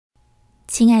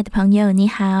亲爱的朋友，你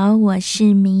好，我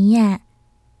是米娅。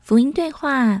福音对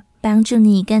话帮助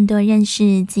你更多认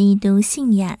识基督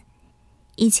信仰，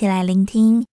一起来聆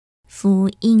听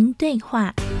福音对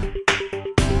话。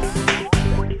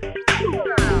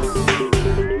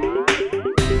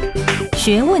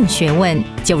学问学问，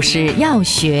就是要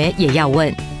学也要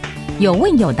问，有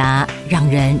问有答，让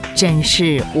人真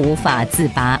是无法自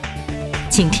拔。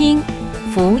请听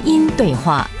福音对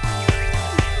话。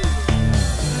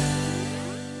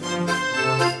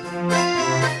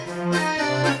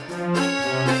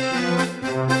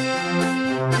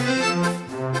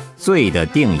罪的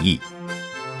定义，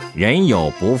人有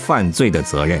不犯罪的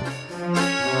责任。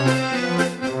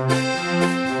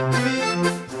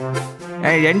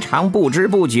人常不知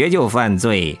不觉就犯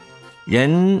罪，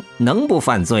人能不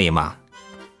犯罪吗？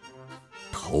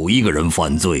头一个人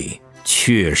犯罪，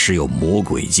确实有魔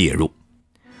鬼介入，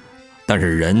但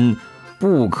是人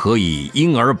不可以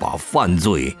因而把犯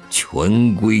罪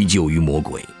全归咎于魔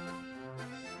鬼，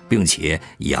并且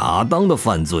亚当的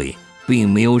犯罪并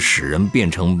没有使人变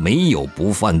成没有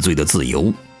不犯罪的自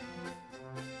由。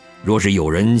若是有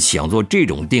人想做这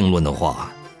种定论的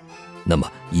话，那么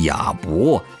亚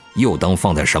伯又当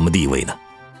放在什么地位呢？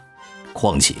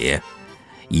况且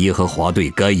耶和华对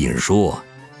该隐说，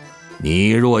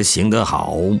你若行得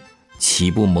好，岂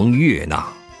不蒙悦纳？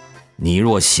你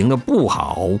若行得不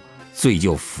好，罪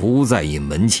就伏在你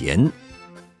门前。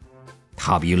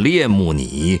他必恋慕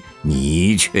你，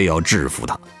你却要制服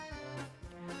他。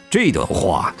这段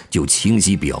话就清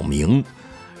晰表明，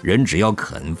人只要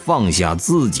肯放下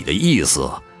自己的意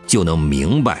思，就能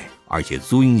明白而且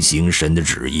遵行神的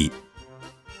旨意。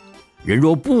人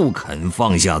若不肯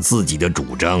放下自己的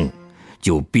主张，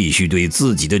就必须对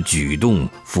自己的举动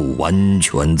负完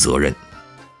全责任。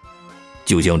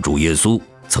就像主耶稣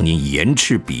曾经严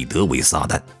斥彼得为撒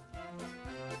旦，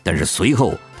但是随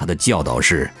后他的教导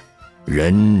是，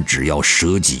人只要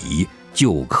舍己，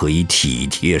就可以体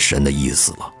贴神的意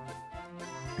思了。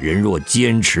人若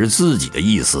坚持自己的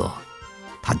意思，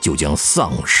他就将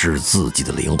丧失自己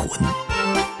的灵魂。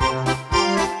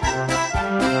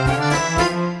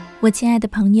我亲爱的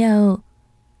朋友，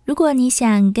如果你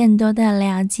想更多的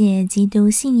了解基督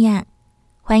信仰，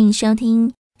欢迎收听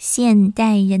《现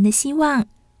代人的希望》，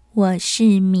我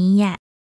是米娅。